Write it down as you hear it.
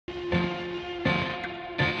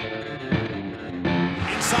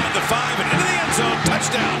5 and into the end zone.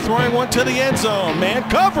 Touchdown. Throwing one to the end zone. Man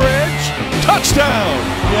coverage. Touchdown.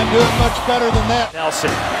 Can't do it much better than that.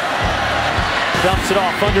 Nelson dumps it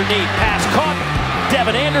off underneath. Pass caught.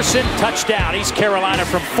 Devin Anderson. Touchdown. East Carolina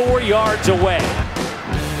from 4 yards away.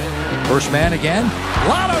 First man again. A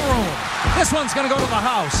lot of room. This one's going to go to the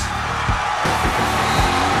house.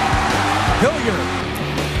 Hilliard.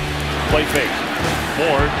 Play fake.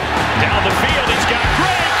 Ford down the field. He's got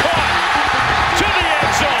Gray caught to the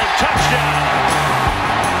end zone. Touchdown.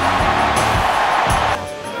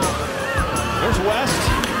 There's West.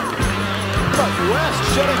 But West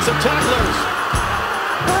shedding some tacklers.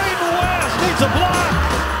 Braden West needs a block.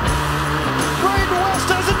 Braden West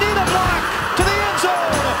doesn't need a block. To the end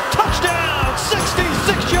zone. Touchdown.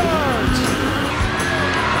 66 yards.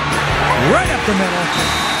 Right up the middle.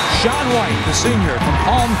 Sean White, the senior from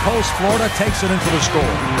Palm Coast, Florida, takes it in for the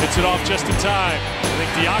score. Hits it off just in time. I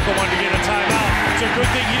think Diaco wanted to get a timeout. It's a good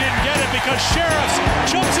thing he didn't get it because Sheriffs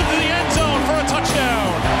jumps into the end zone for a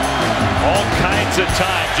touchdown. All kinds of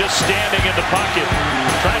time just standing in the pocket,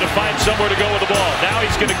 trying to find somewhere to go with the ball. Now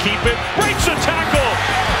he's going to keep it. Breaks a tackle.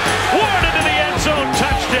 Ward into the end zone.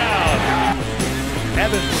 Touchdown.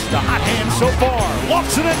 Evans, the hot hand so far.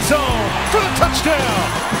 Lofts an end zone for the touchdown.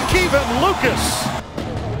 Kevin Lucas.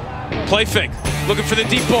 Play fake. Looking for the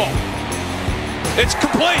deep ball. It's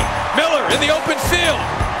complete. Miller in the open field.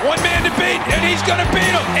 One man to beat, and he's going to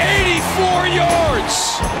beat him. 84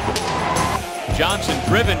 yards. Johnson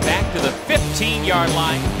driven back to the 15-yard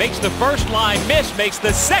line. Makes the first line miss. Makes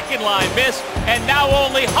the second line miss. And now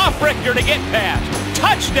only Hofrichter to get past.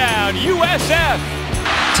 Touchdown, USF.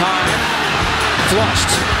 Time.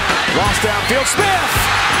 Flushed. Lost downfield. Smith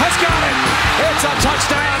has got it. It's a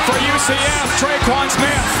touchdown for UCF. Traquan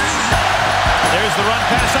Smith. There's the run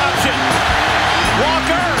pass option.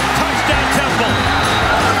 Walker. Touchdown Temple.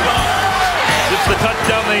 It's the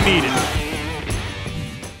touchdown they needed.